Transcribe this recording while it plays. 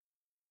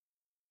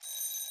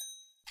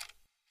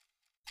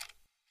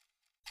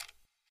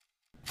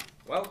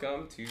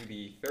Welcome to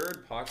the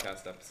third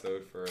podcast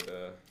episode for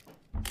the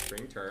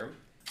spring term.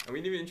 And we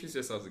need to introduce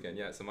ourselves again.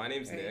 Yeah, so my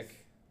name's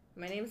Nick.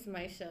 My name's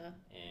Maisha.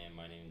 And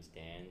my name is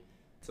Dan.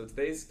 So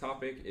today's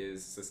topic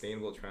is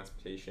sustainable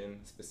transportation.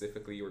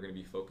 Specifically, we're going to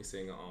be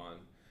focusing on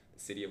the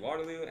city of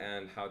Waterloo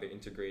and how they're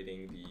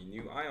integrating the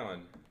new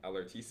ION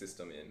LRT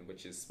system in,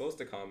 which is supposed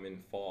to come in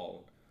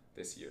fall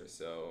this year.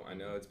 So I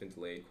know it's been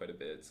delayed quite a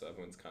bit, so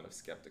everyone's kind of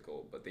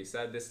skeptical. But they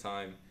said this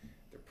time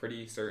they're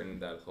pretty certain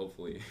that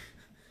hopefully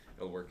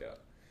it'll work out.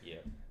 Yeah.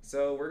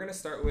 So we're going to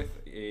start with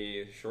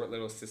a short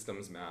little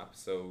systems map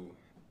so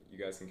you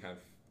guys can kind of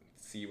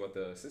see what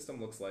the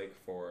system looks like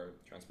for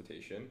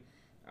transportation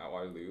at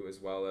Waterloo, as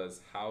well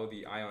as how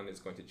the ION is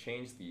going to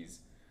change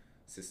these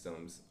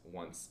systems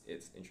once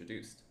it's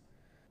introduced.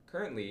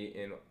 Currently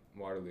in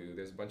Waterloo,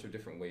 there's a bunch of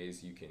different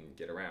ways you can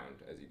get around,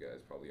 as you guys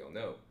probably all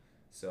know.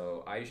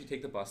 So I usually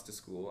take the bus to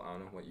school. I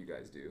don't know what you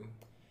guys do.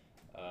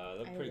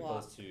 They're pretty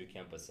close to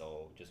campus,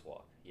 so just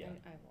walk. Yeah.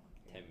 I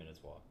walk. 10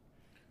 minutes walk.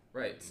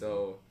 Right,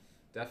 so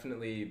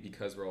definitely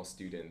because we're all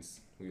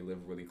students, we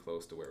live really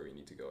close to where we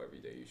need to go every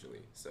day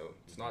usually. So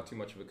it's not too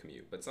much of a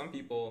commute. But some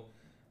people,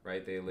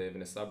 right, they live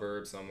in a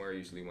suburb somewhere,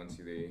 usually once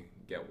they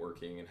get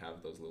working and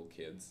have those little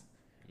kids,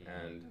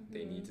 and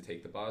they need to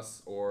take the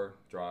bus or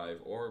drive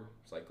or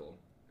cycle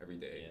every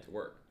day to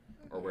work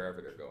or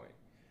wherever they're going.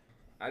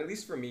 At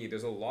least for me,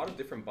 there's a lot of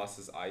different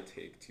buses I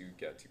take to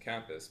get to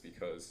campus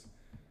because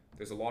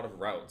there's a lot of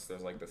routes.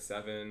 There's like the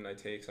 7 I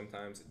take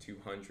sometimes, the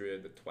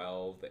 200, the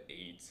 12, the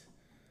 8,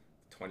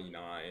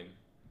 29,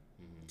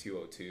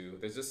 202.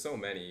 There's just so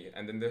many.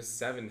 And then there's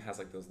 7 has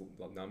like those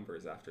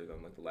numbers after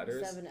them, like the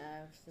letters.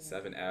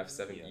 7F,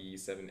 7E,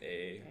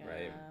 7A,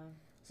 right?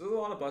 So there's a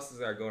lot of buses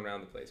that are going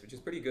around the place, which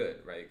is pretty good,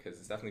 right? Because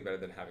it's definitely better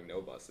than having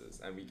no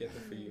buses. And we get the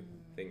free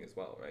thing as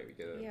well, right? We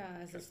get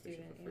as a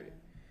student, for free.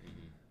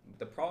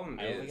 The problem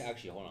I don't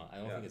think hold on. I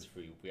don't think it's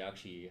free. We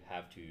actually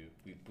have to.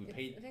 We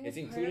pay. It's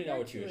included in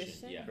our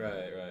tuition. Yeah.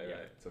 Right.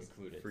 So it's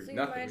included. Free. So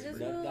not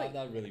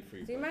really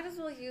free. So you might as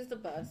well use the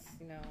bus.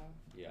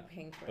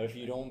 Paying for it. But if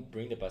you don't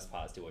bring the bus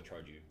pass, they will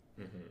charge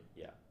you.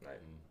 Yeah. Right.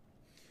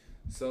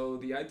 So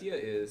the idea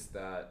is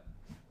that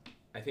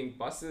I think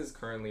buses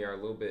currently are a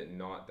little bit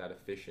not that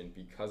efficient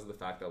because of the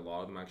fact that a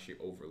lot of them actually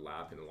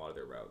overlap in a lot of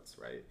their routes,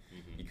 right?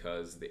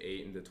 Because the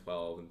 8 and the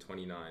 12 and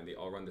 29, they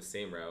all run the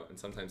same route, and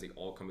sometimes they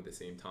all come at the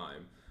same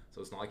time.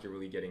 So it's not like you're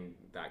really getting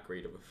that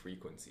great of a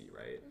frequency,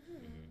 right?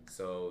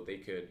 So they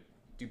could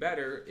do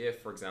better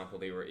if, for example,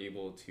 they were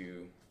able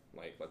to,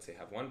 like, let's say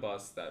have one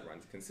bus that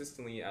runs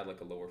consistently at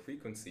like a lower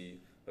frequency,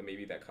 but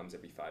maybe that comes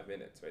every 5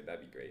 minutes, right?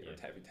 That'd be great. Or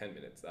every 10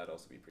 minutes. That'd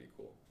also be pretty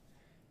cool,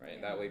 right?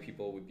 And that way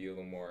people would be a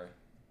little more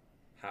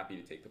happy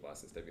to take the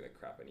bus instead of being like,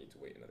 crap, I need to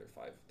wait another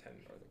 5, 10,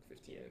 or like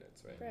 15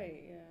 minutes, right?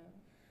 Right, yeah.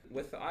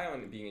 With the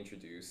ION being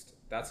introduced,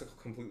 that's a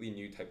completely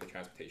new type of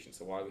transportation.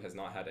 So Waterloo has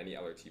not had any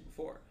LRT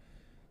before.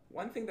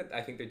 One thing that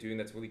I think they're doing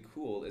that's really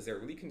cool is they're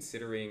really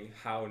considering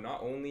how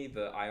not only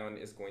the ION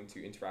is going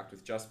to interact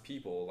with just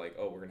people, like,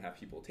 oh, we're going to have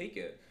people take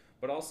it,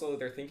 but also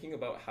they're thinking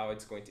about how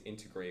it's going to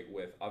integrate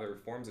with other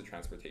forms of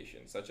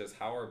transportation, such as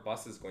how are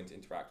buses going to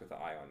interact with the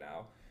ION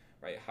now,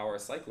 right? How are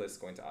cyclists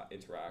going to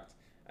interact?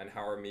 And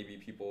how are maybe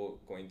people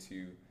going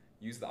to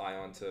use the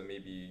ION to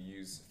maybe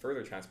use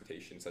further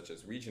transportation, such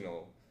as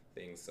regional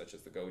things, such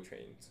as the GO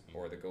trains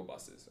or the GO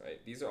buses,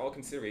 right? These are all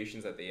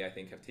considerations that they, I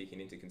think, have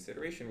taken into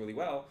consideration really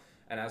well.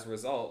 And as a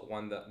result,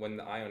 when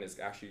the ION is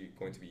actually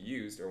going to be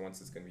used, or once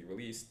it's going to be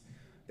released,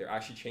 they're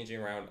actually changing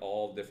around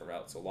all different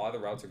routes. So a lot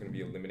of the routes are going to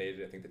be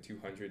eliminated. I think the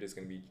 200 is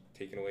going to be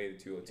taken away, the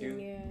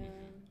 202. Yeah.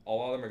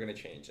 All of them are going to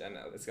change. And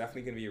it's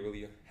definitely going to be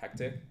really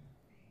hectic.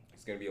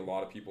 It's going to be a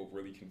lot of people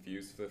really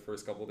confused for the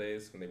first couple of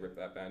days when they rip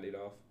that Band-Aid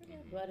off. Yeah,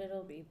 but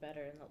it'll be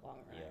better in the long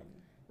run. Yeah.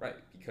 Right,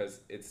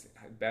 because it's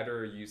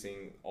better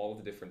using all of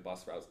the different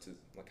bus routes to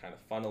kind of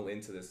funnel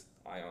into this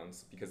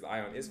IONs, because the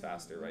ION is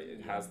faster, right?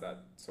 It has that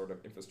sort of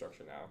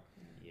infrastructure now.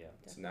 Yeah.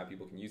 So now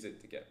people can use it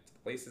to get to the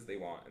places they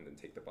want and then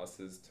take the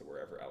buses to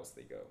wherever else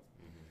they go.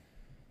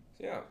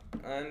 So yeah,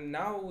 and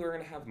now we're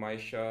going to have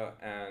Maisha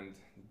and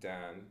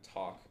Dan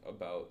talk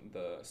about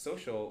the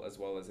social as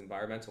well as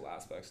environmental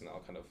aspects, and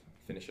I'll kind of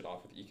finish it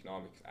off with the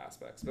economic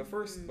aspects. But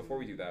first, before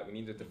we do that, we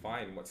need to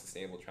define what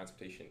sustainable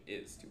transportation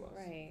is to us.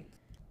 Right.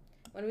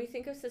 When we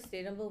think of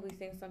sustainable, we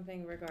think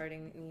something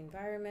regarding the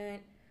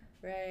environment,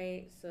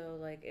 right? So,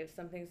 like, if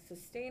something's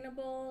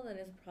sustainable, then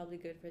it's probably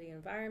good for the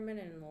environment,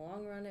 and in the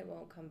long run, it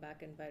won't come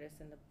back and bite us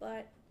in the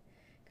butt,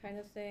 kind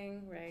of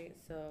thing, right?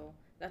 So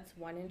that's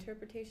one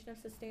interpretation of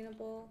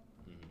sustainable.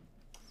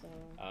 So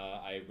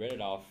I read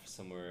it off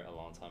somewhere a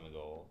long time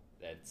ago.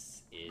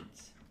 That's it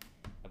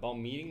about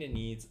meeting the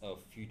needs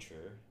of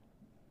future,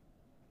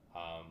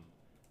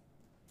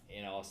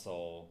 and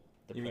also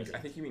the present. I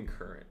think you mean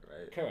current,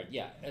 right? Current,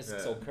 yeah.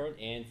 So current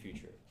and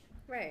future.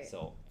 Right.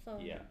 So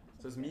yeah.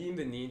 So it's meeting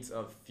the needs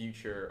of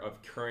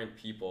current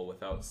people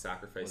without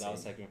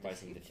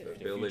sacrificing the future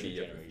ability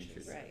of the generations.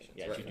 future Right.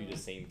 Yeah, to do the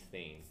same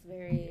thing. It's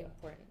very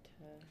important to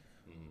a lot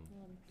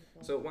of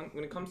people. So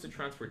when it comes to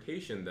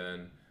transportation,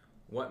 then,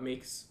 what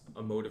makes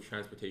a mode of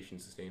transportation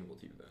sustainable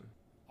to you then?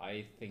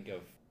 I think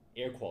of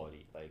air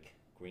quality, like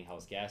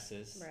greenhouse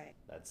gases. Right.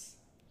 That's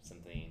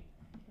something,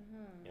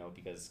 Uh-huh.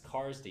 because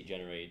cars, they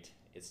generate,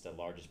 it's the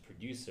largest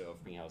producer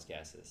of greenhouse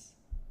gases.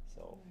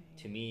 So Right.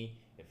 to me,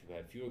 if we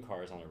have fewer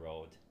cars on the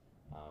road,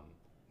 um,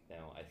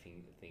 then I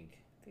think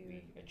Fewer we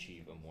greenhouse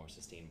achieve a more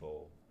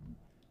sustainable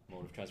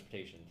mode of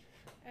transportation.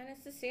 And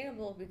it's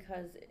sustainable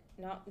because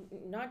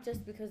not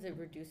just because it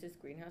reduces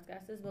greenhouse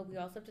gases, but we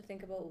also have to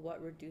think about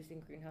what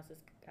reducing greenhouse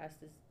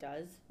gases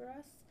does for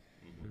us.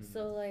 Mm-hmm.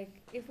 So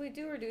like if we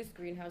do reduce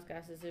greenhouse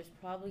gases, there's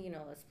probably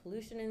less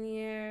pollution in the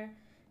air,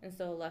 and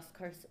so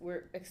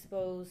we're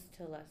exposed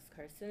to less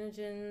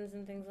carcinogens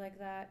and things like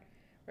that,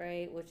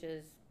 right? Which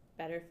is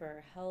better for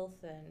our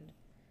health and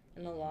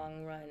in the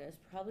long run is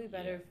probably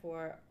better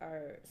for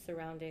our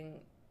surrounding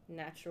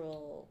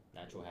natural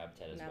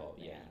habitat as well.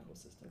 yeah,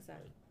 Ecosystem.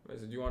 exactly. Right,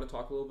 so do you want to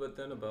talk a little bit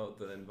then about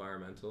the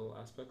environmental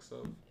aspects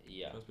of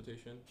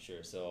transportation?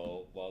 Sure.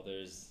 So while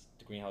there's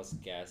the greenhouse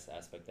gas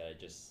aspect that I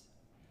just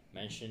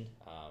mentioned,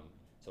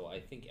 so I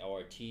think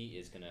LRT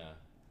is gonna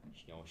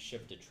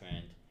shift the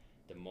trend,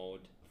 the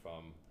mode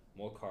from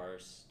more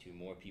cars to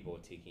more people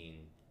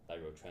taking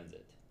light road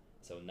transit.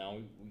 So now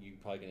you're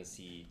probably gonna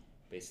see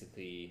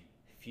basically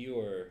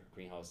fewer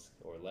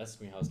less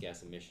greenhouse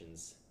gas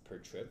emissions per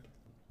trip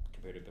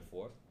compared to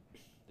before.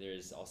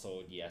 There's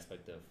also the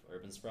aspect of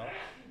urban sprawl.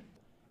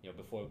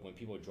 Before, when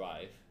people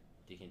drive,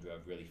 they can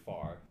drive really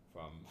far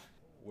from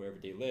wherever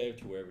they live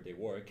to wherever they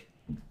work.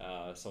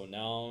 So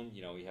now,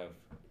 we have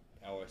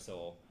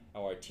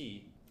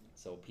LRT,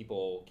 so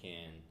people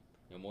can,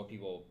 more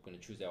people going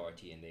to choose the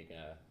LRT, and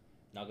they're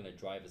not gonna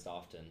drive as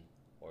often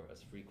or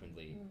as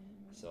frequently.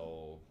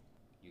 So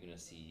you're gonna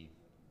see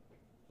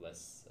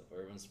less of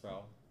urban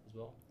sprawl as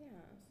well.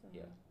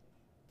 Yeah.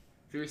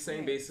 So you're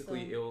saying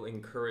basically it will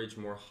encourage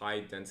more high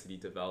density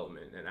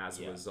development, and as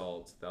a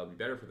result, that'll be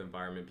better for the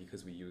environment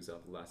because we use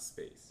up less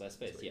space.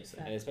 Yes,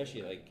 and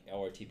especially like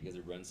LRT because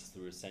it runs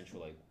through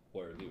central like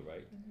Waterloo,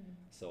 right?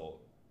 So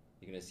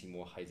you're gonna see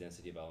more high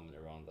density development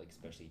around like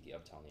especially the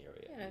uptown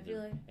area. Yeah, and I feel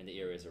like and the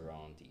areas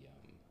around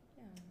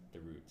the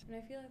route. And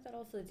I feel like that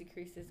also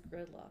decreases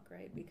gridlock,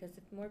 right? Because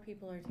if more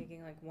people are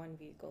taking like one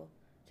vehicle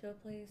to a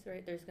place,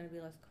 right, there's gonna be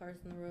less cars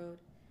on the road,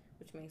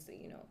 which makes it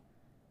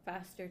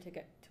faster to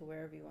get to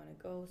wherever you want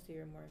to go, so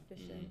you're more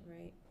efficient,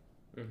 right?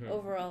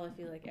 Overall, I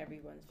feel like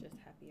everyone's just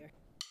happier.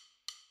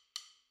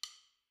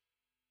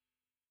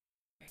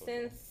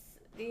 Since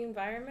the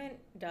environment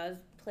does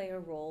play a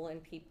role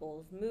in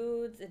people's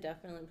moods, it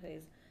definitely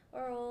plays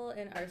a role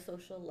in our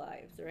social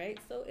lives, right?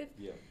 So if,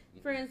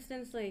 for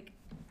instance, like,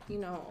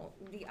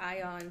 the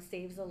ion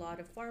saves a lot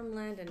of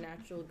farmland and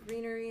natural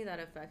greenery, that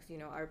affects,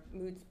 our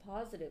moods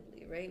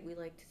positively, right? We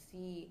like to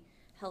see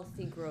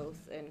healthy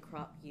growth and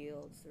crop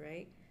yields,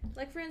 right?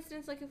 Like for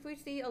instance, like if we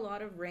see a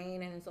lot of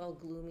rain and it's all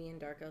gloomy and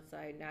dark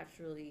outside,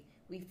 naturally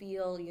we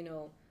feel,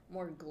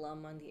 more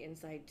glum on the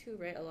inside too,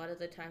 right? A lot of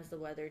the times the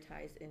weather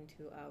ties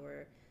into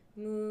our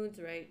moods,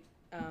 right?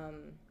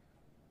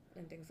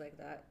 And things like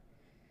that.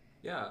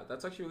 Yeah,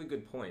 that's actually a really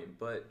good point.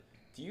 But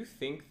do you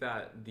think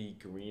that the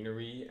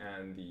greenery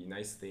and the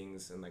nice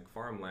things and like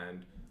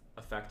farmland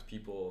affect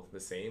people the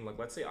same? Like,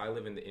 let's say I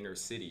live in the inner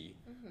city,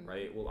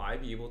 right? Will I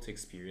be able to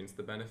experience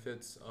the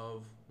benefits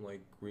of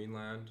like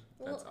Greenland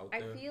that's out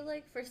there? I feel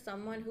like for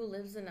someone who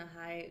lives in a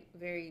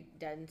very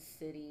dense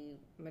city,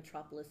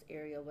 metropolis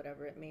area,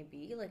 whatever it may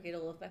be, like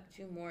it'll affect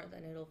you more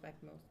than it'll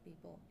affect most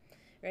people,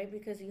 right?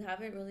 Because you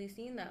haven't really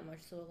seen that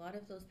much. So a lot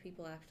of those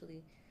people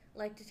actually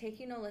like to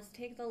take, let's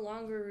take the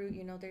longer route.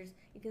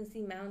 You can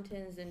see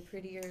mountains and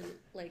prettier,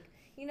 like,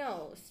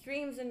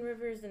 streams and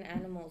rivers and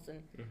animals,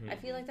 and I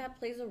feel like that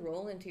plays a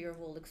role into your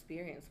whole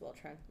experience while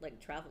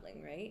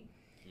traveling, right?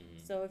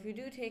 So if you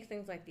do take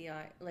things like the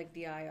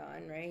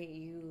ion, right,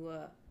 you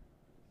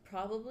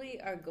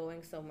probably are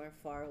going somewhere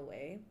far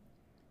away,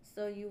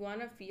 so you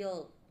want to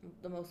feel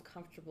the most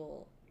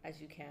comfortable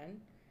as you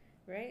can,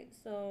 right?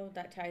 So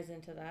that ties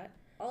into that.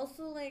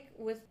 Also, like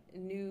with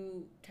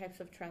new types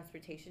of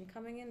transportation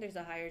coming in, there's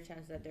a higher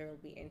chance that there will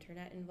be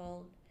internet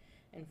involved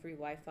and free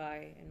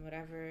Wi-Fi and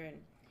whatever. And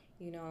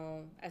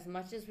as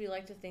much as we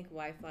like to think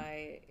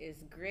Wi-Fi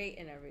is great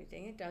and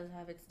everything, it does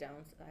have its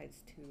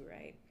downsides too,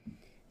 right?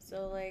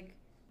 So like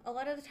a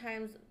lot of the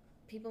times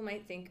people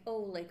might think, oh,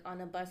 like on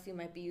a bus you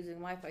might be using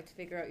Wi-Fi to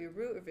figure out your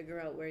route or figure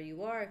out where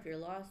you are if you're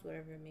lost,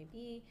 whatever it may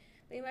be.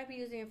 But you might be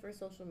using it for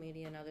social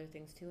media and other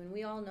things too. And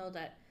we all know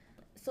that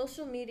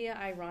social media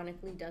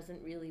ironically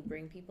doesn't really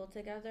bring people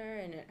together,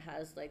 and it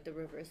has like the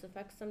reverse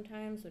effect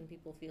sometimes when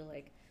people feel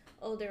like,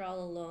 oh, they're all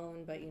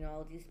alone, but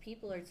all these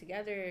people are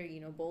together,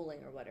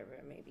 bowling or whatever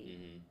it may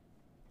be,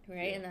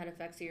 right? And that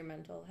affects your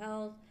mental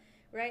health,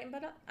 right?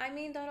 But I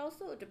mean, that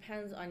also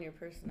depends on your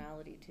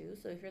personality too.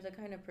 So if you're the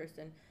kind of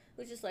person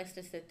who just likes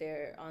to sit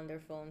there on their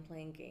phone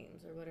playing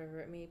games or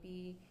whatever it may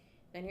be,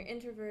 then you're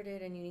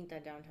introverted and you need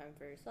that downtime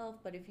for yourself.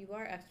 But if you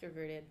are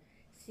extroverted,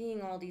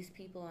 seeing all these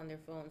people on their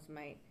phones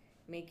might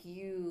make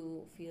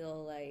you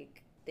feel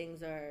like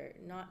things are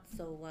not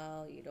so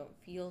well, you don't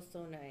feel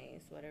so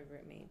nice, whatever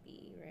it may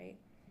be, right?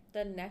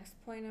 The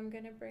next point I'm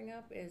going to bring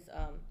up is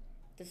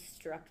the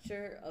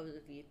structure of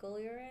the vehicle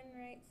you're in,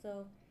 right?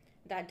 So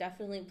that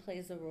definitely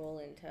plays a role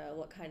into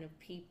what kind of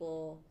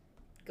people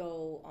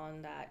go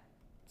on that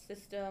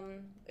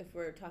system. If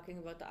we're talking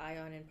about the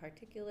Ion in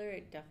particular,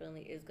 it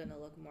definitely is going to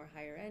look more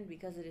higher end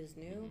because it is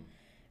new,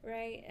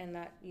 right? And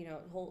that,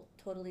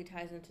 totally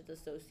ties into the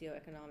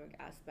socioeconomic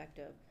aspect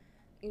of,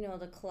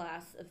 the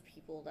class of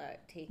people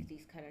that take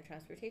these kind of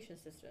transportation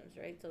systems,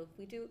 right? So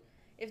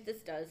if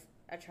this does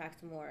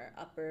attract more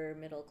upper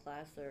middle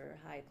class or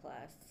high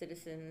class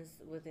citizens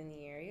within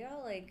the area,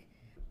 like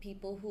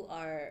people who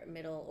are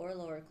middle or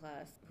lower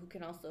class who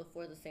can also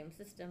afford the same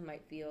system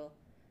might feel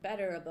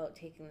better about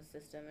taking the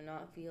system and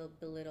not feel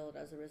belittled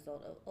as a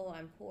result of, oh,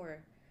 I'm poor,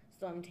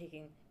 so I'm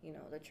taking,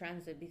 the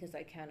transit because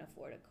I can't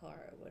afford a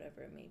car or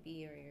whatever it may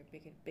be, or your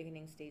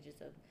beginning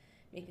stages of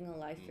making a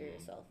life for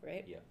yourself,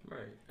 right? Yeah.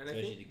 Right. And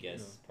especially the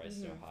gas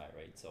prices are high,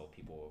 right? So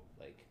people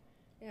like,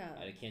 yeah,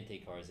 I can't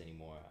take cars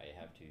anymore. I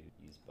have to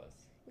use bus.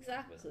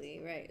 Exactly,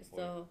 buses. right.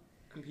 So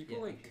and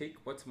people take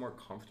what's more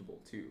comfortable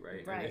too,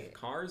 right? Right. And if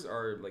cars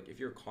are like, if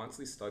you're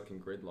constantly stuck in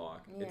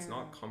gridlock, it's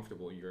not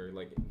comfortable. You're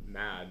like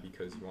mad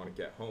because you want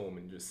to get home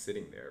and just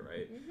sitting there,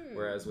 right?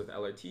 Whereas with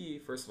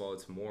LRT, first of all,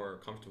 it's more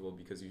comfortable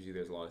because usually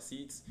there's a lot of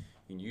seats.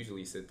 You can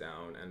usually sit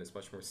down, and it's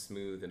much more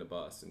smooth than a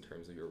bus in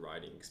terms of your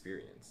riding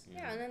experience.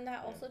 Yeah, and then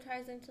that also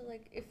ties into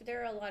like, if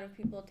there are a lot of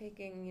people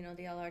taking,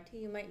 the LRT,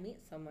 you might meet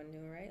someone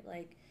new, right?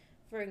 Like,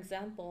 for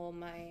example,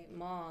 my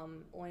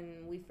mom,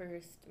 when we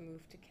first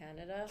moved to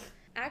Canada,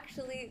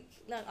 actually,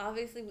 like,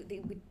 obviously,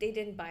 they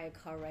didn't buy a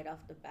car right off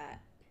the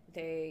bat.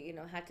 They,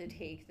 had to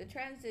take the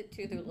transit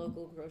to their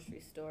local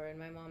grocery store, and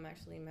my mom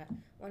actually met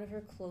one of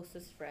her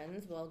closest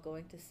friends while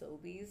going to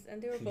Sobeys,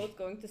 and they were both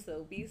going to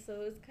Sobeys,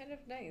 so it was kind of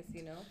nice,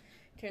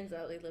 Turns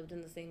out they lived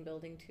in the same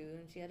building too,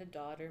 and she had a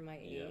daughter my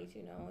age.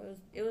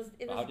 It was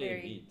How do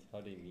very. How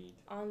do they meet?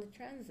 On the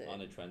transit. On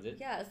the transit.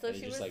 Yeah, so and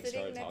she just, was like,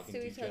 sitting next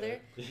to each other,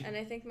 and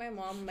I I think my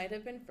mom might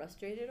have been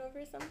frustrated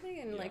over something,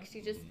 and like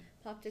she just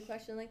popped a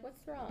question like,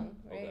 "What's wrong?"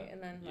 Right, Okay.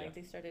 and then like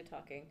they started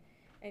talking,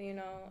 and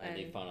and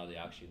they found out they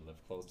actually live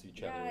close to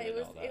each other. Yeah, and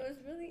all that.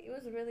 it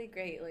was really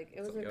great. Like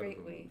it was like a out great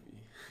of a way.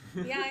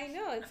 movie. Yeah, I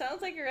know. It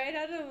sounds like you're right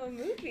out of a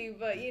movie,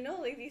 but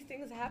like these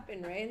things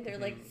happen, right? And they're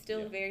like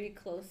still very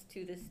close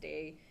to this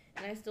day.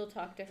 And I still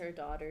talk to her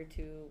daughter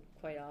too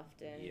quite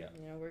often. Yeah.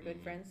 We're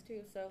good friends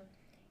too. So,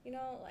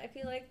 I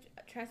feel like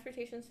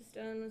transportation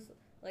systems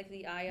like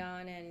the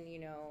Ion and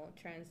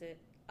transit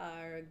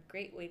are a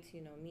great way to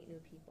meet new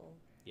people.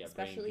 Yeah,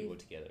 especially bringing people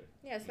together.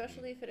 Yeah,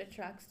 especially if it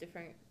attracts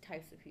different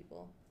types of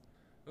people.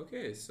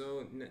 Okay,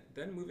 so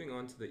then moving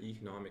on to the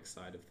economic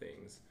side of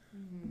things.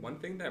 One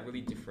thing that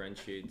really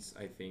differentiates,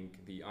 I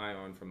think, the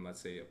Ion from,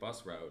 let's say, a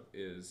bus route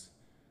is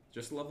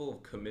just the level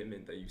of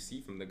commitment that you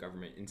see from the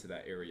government into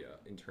that area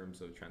in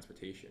terms of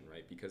transportation,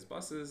 right? Because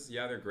buses,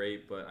 yeah, they're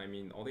great, but I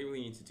mean, all they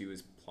really need to do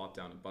is plop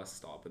down a bus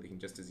stop, but they can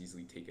just as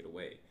easily take it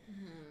away.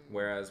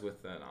 Whereas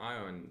with an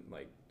Ion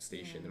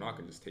station, they're not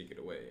going to just take it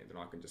away, and they're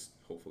not going to just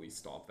hopefully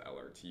stop the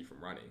LRT from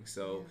running.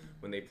 So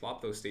when they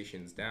plop those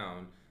stations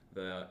down,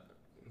 the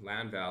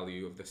land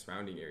value of the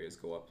surrounding areas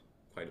go up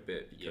quite a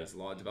bit, because a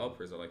lot of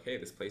developers are like, hey,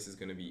 this place is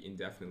going to be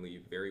indefinitely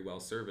very well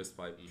serviced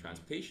by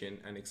transportation,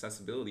 and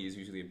accessibility is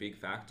usually a big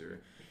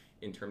factor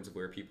in terms of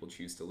where people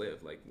choose to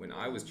live. Like when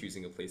I was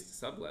choosing a place to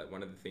sublet,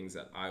 one of the things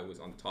that I was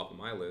on the top of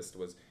my list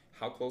was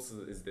how close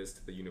is this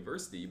to the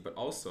university, but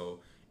also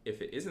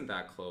if it isn't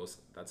that close,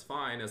 that's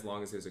fine as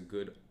long as there's a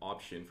good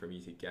option for me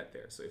to get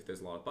there. So if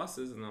there's a lot of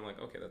buses, then I'm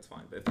like, okay, that's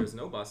fine. But if there's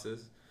no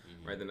buses,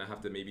 right, then I have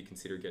to maybe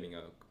consider getting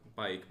a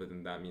bike, but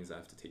then that means I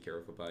have to take care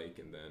of a bike,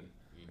 and then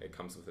it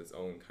comes with its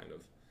own kind of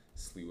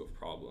slew of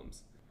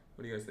problems.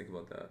 What do you guys think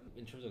about that?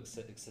 In terms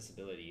of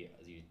accessibility,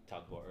 as you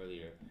talked about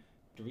earlier,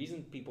 the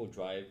reason people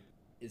drive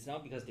is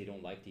not because they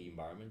don't like the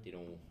environment, they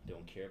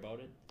don't care about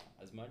it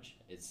as much.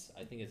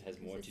 I think it has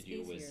more to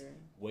do with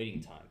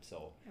waiting time.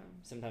 So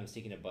sometimes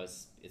taking a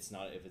bus,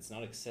 if it's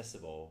not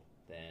accessible,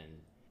 then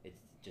it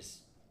just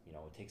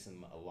it takes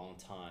them a long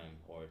time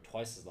or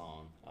twice as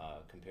long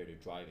compared to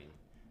driving.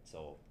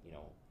 So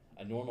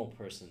a normal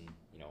person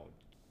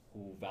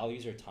who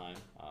values their time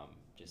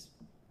just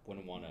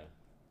wouldn't want to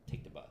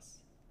take the bus.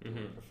 They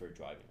would prefer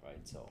driving, right?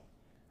 So.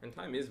 And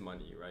time is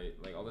money, right?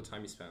 Like all the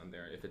time you spend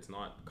there, if it's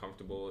not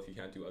comfortable, if you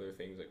can't do other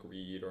things like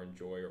read or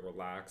enjoy or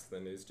relax,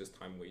 then it's just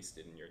time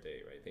wasted in your day,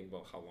 right? Think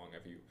about how long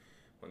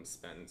everyone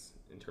spends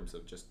in terms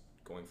of just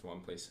going from one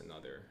place to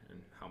another,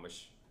 and how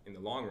much in the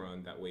long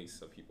run that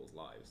wastes of people's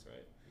lives,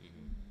 right?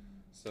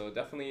 So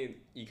definitely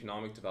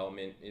economic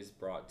development is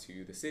brought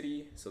to the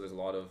city, so there's a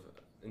lot of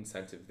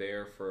incentive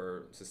there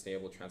for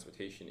sustainable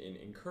transportation in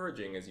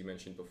encouraging, as you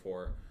mentioned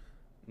before,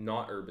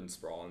 not urban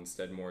sprawl,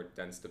 instead more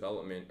dense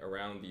development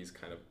around these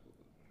kind of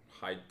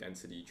high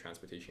density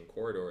transportation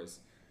corridors,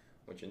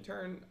 which in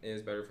turn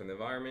is better for the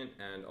environment,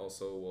 and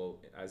also will,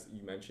 as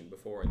you mentioned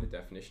before in the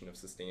definition of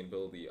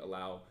sustainability,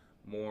 allow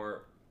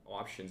more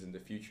options in the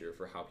future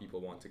for how people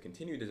want to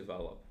continue to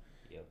develop.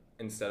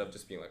 Instead of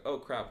just being like, oh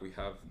crap, we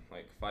have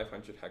like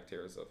 500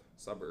 hectares of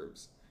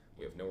suburbs,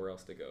 we have nowhere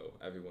else to go,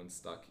 everyone's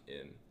stuck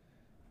in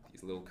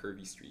these little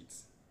curvy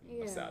streets.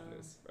 Yeah. of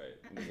sadness,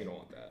 right? We don't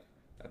want that.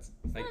 That's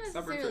It's like not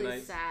suburbs are necessarily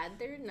nice. sad.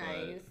 They're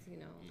nice, you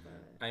know.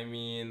 But I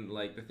mean,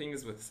 like the thing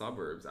is with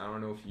suburbs, I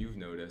don't know if you've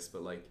noticed,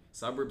 but like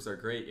suburbs are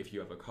great if you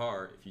have a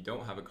car. If you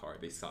don't have a car,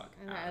 they suck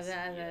and ass.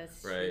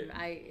 that's Right.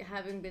 true.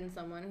 Having been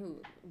someone who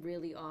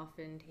really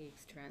often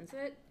takes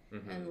transit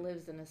Mm-hmm. and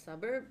lives in a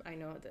suburb, I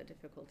know the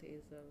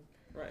difficulties of.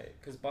 Right,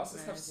 because buses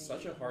have Managing.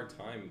 such a hard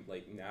time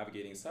like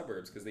navigating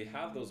suburbs because they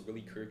have those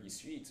really curvy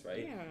streets,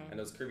 right? Yeah. And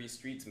those curvy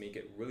streets make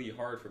it really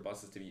hard for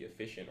buses to be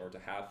efficient or to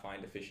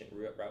find efficient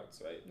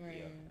routes, right?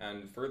 Right.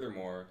 And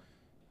furthermore,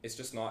 it's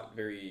just not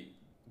very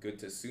good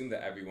to assume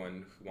that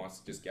everyone who wants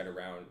to just get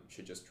around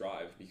should just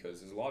drive because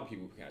there's a lot of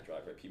people who can't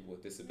drive, right? People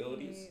with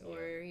disabilities,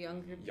 Or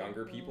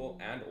younger people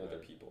and older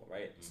people,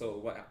 right? So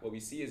what we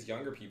see is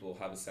younger people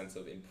have a sense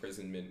of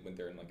imprisonment when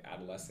they're in like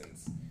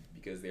adolescence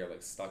because they are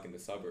like stuck in the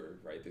suburb,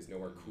 right? There's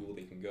nowhere cool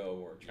they can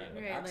go or try to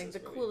like access. Like the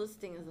really. coolest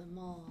thing is a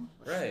mall.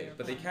 Right,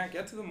 but they can't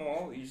get to the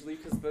mall usually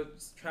because the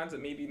transit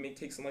maybe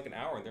takes them like an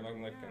hour and they're not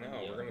like,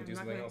 no, we're gonna do something else.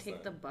 I'm not gonna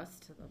take the bus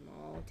to the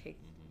mall. Take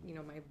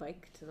my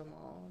bike to the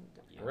mall.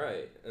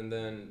 Right, and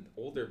then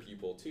older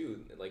people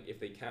too, like if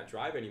they can't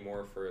drive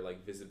anymore for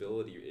like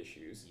visibility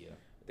issues,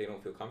 they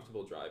don't feel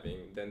comfortable driving,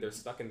 then they're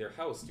stuck in their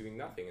house doing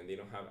nothing and they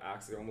don't have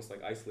access. They're almost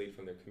like isolated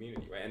from their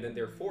community, right? And then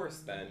they're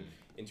forced then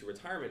into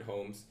retirement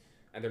homes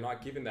and they're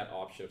not given that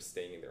option of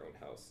staying in their own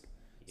house.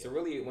 So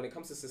really, when it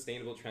comes to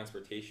sustainable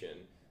transportation,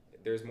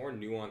 there's more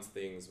nuanced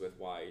things with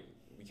why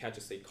we can't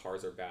just say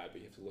cars are bad,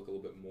 but you have to look a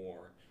little bit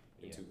more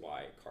into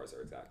why cars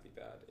are exactly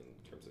bad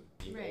in terms of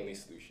being the only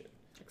solution.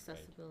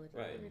 Accessibility,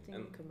 right. Everything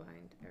And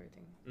combined,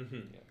 everything.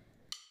 Mm-hmm.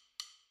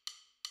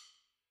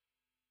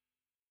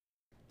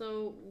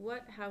 So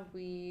what have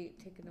we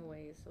taken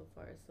away so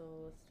far? So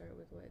let's start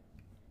with what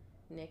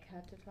Nick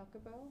had to talk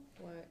about.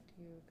 What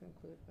do you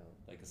conclude about?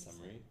 Like a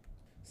summary?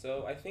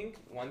 So I think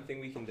one thing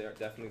we can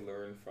definitely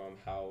learn from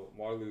how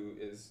Waterloo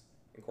is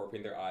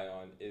incorporating their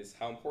ION is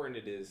how important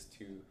it is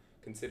to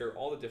consider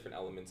all the different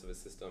elements of a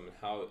system and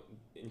how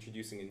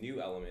introducing a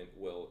new element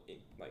will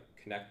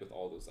connect with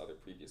all those other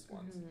previous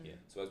ones.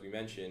 So as we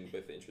mentioned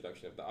with the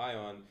introduction of the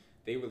ION,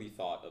 they really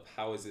thought of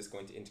how is this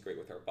going to integrate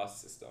with our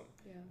bus system,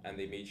 and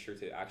they made sure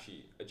to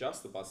actually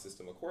adjust the bus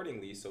system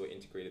accordingly so it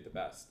integrated the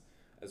best,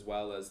 as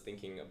well as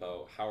thinking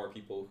about how are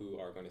people who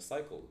are going to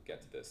cycle get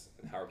to this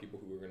and how are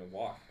people who are going to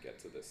walk get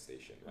to this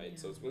station, right?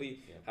 So it's really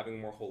having a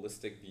more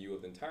holistic view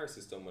of the entire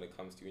system when it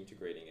comes to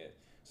integrating it,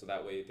 so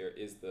that way there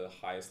is the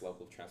highest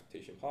level of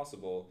transportation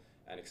possible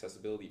and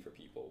accessibility for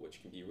people,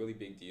 which can be a really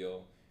big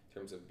deal in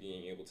terms of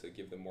being able to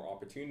give them more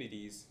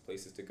opportunities,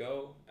 places to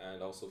go,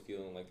 and also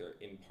feeling like they're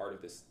in part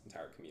of this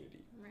entire community.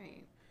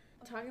 Right.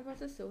 Talking about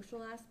the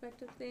social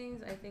aspect of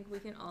things, I think we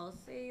can all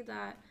say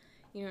that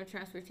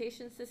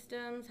transportation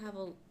systems have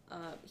a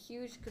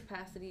huge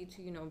capacity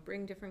to,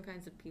 bring different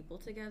kinds of people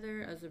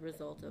together as a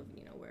result of,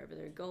 wherever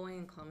they're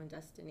going, common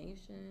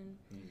destination,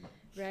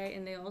 right?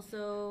 And they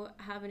also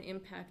have an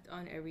impact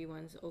on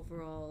everyone's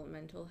overall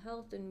mental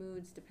health and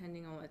moods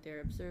depending on what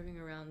they're observing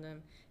around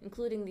them,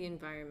 including the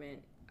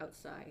environment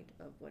outside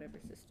of whatever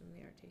system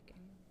they are taking.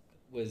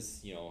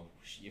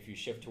 If you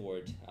shift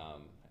toward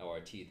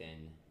LRT,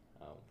 then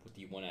with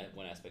the one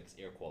aspect is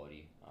air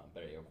quality,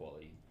 better air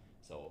quality.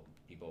 So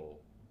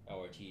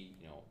LRT,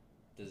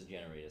 doesn't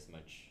generate as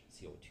much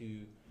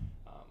CO2,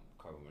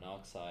 carbon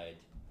monoxide,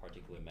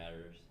 particulate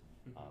matters,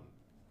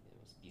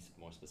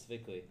 more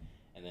specifically,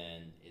 and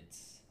then it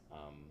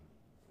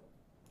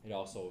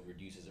also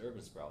reduces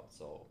urban sprawl.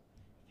 So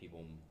if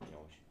people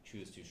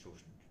choose to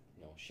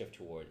shift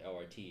toward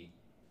LRT,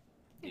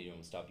 they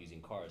don't stop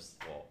using cars.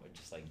 Well,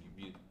 just like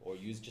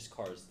use just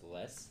cars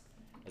less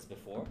as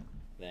before,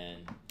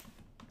 then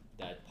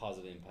that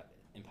positively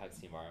impacts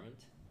the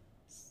environment.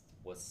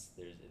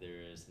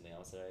 There is something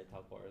else that I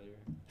talked about earlier?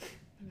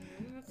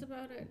 That's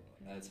about it.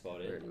 That's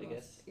about it, I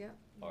guess. Yeah.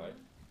 All right.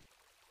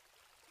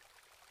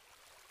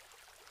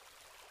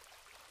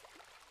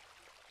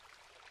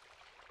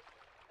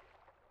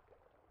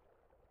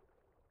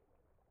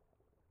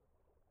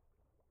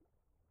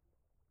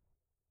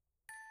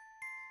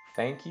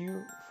 Thank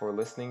you for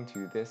listening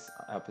to this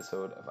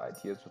episode of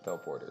Ideas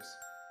Without Borders.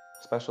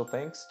 Special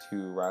thanks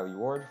to Riley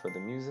Ward for the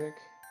music,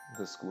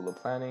 the School of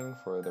Planning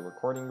for the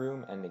recording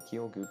room, and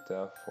Nikhil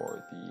Gupta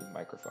for the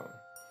microphone.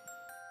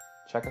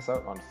 Check us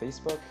out on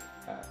Facebook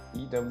at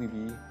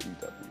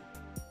EWBUW.